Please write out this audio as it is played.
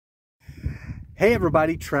Hey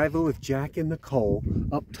everybody, traveling with Jack and Nicole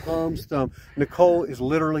up Tom's Thumb. Nicole is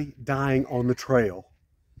literally dying on the trail.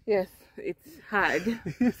 Yes, it's hard.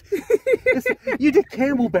 You did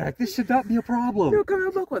camelback. This should not be a problem. No,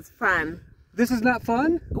 camelback was fun. This is not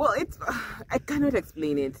fun? Well, I cannot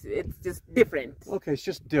explain it. It's just different. Okay, it's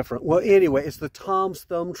just different. Well, anyway, it's the Tom's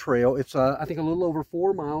Thumb Trail. It's, I think, a little over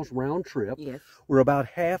 4 miles round trip. Yes. We're about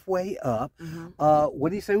halfway up. What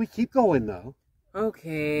do you say we keep going, though?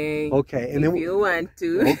 Okay. Okay. And if then you want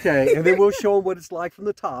to. Okay, and then we'll show them what it's like from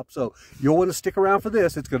the top. So you'll want to stick around for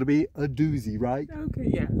this. It's going to be a doozy, right?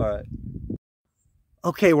 Okay, yeah. All right.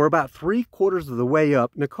 Okay, we're about 3/4 of the way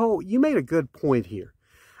up. Nicole, you made a good point here.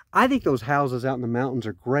 I think those houses out in the mountains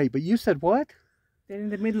are great, but you said what? They're in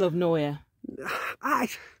the middle of nowhere.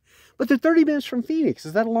 But they're 30 minutes from Phoenix.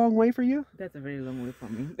 Is that a long way for you? That's a very long way for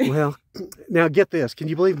me. Well, now get this. Can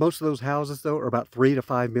you believe most of those houses, though, are about $3 to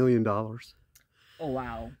 $5 million? Oh,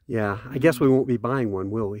 wow. Yeah, I guess we won't be buying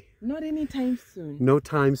one, will we? Not anytime soon. No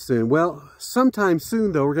time soon. Well, sometime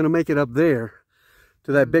soon, though, we're going to make it up there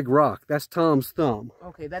to that big rock. That's Tom's Thumb.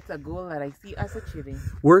 Okay, that's a goal that I see us achieving.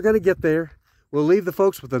 We're going to get there. We'll leave the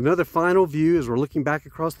folks with another final view as we're looking back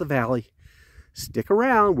across the valley. Stick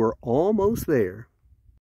around. We're almost there.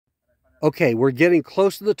 Okay, we're getting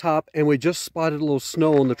close to the top, and we just spotted a little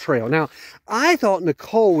snow on the trail. Now, I thought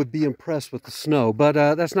Nicole would be impressed with the snow, but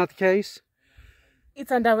that's not the case. It's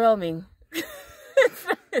underwhelming.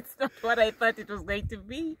 It's not what I thought it was going to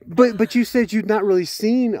be. But you said you'd not really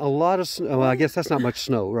seen a lot of snow. Well, I guess that's not much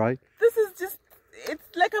snow, right? This is just,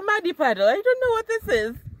 it's like a muddy puddle. I don't know what this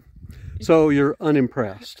is. So you're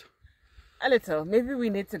unimpressed? A little. Maybe we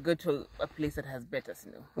need to go to a place that has better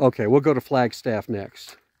snow. Okay, we'll go to Flagstaff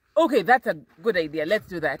next. Okay, that's a good idea. Let's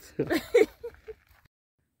do that.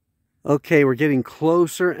 Okay, we're getting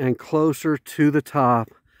closer and closer to the top.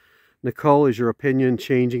 Nicole, is your opinion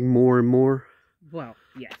changing more and more? Well,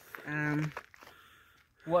 yes.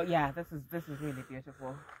 Well, yeah, this is really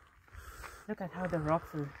beautiful. Look at how the rocks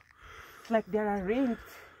are. It's like they're arranged.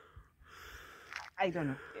 I don't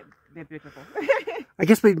know. They're beautiful. I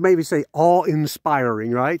guess we'd maybe say awe-inspiring,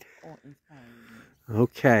 right? Awe-inspiring.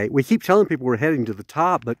 Okay. We keep telling people we're heading to the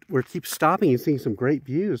top, but we keep stopping and seeing some great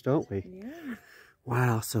views, don't we? Yeah.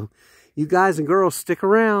 Wow. So you guys and girls, stick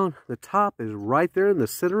around. The top is right there in the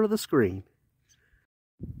center of the screen.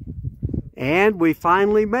 And we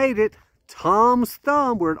finally made it. Tom's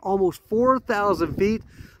Thumb. We're at almost 4,000 feet.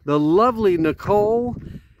 The lovely Nicole,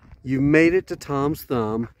 you made it to Tom's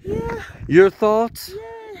Thumb. Yeah. Your thoughts?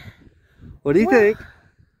 Yeah. What do you think?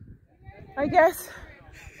 I guess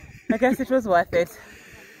it was worth it.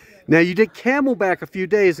 Now, you did camelback a few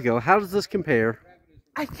days ago. How does this compare?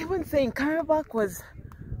 I keep on saying camelback was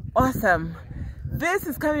awesome. This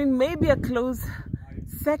is coming maybe a close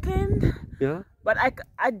second. Yeah. But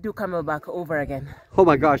I'd do camelback over again. Oh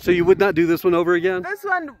my gosh, so you would not do this one over again? This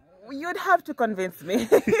one, you'd have to convince me.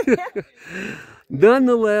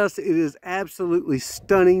 Nonetheless, it is absolutely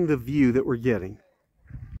stunning, the view that we're getting.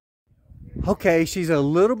 Okay, she's a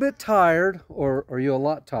little bit tired, or are you a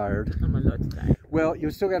lot tired? I'm a lot tired. Well, you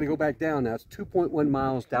still got to go back down now. It's 2.1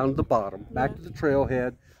 miles down to the bottom, back to the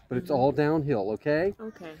trailhead, but it's all downhill, okay?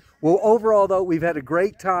 Okay. Well, overall, though, we've had a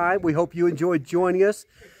great time. We hope you enjoyed joining us.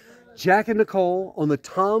 Jack and Nicole on the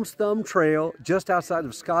Tom's Thumb Trail just outside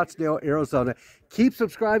of Scottsdale, Arizona. Keep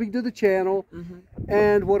subscribing to the channel.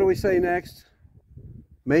 And what do we say next?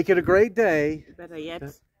 Make it a great day. Better yet,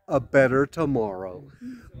 a better tomorrow.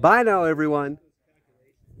 Bye now, everyone.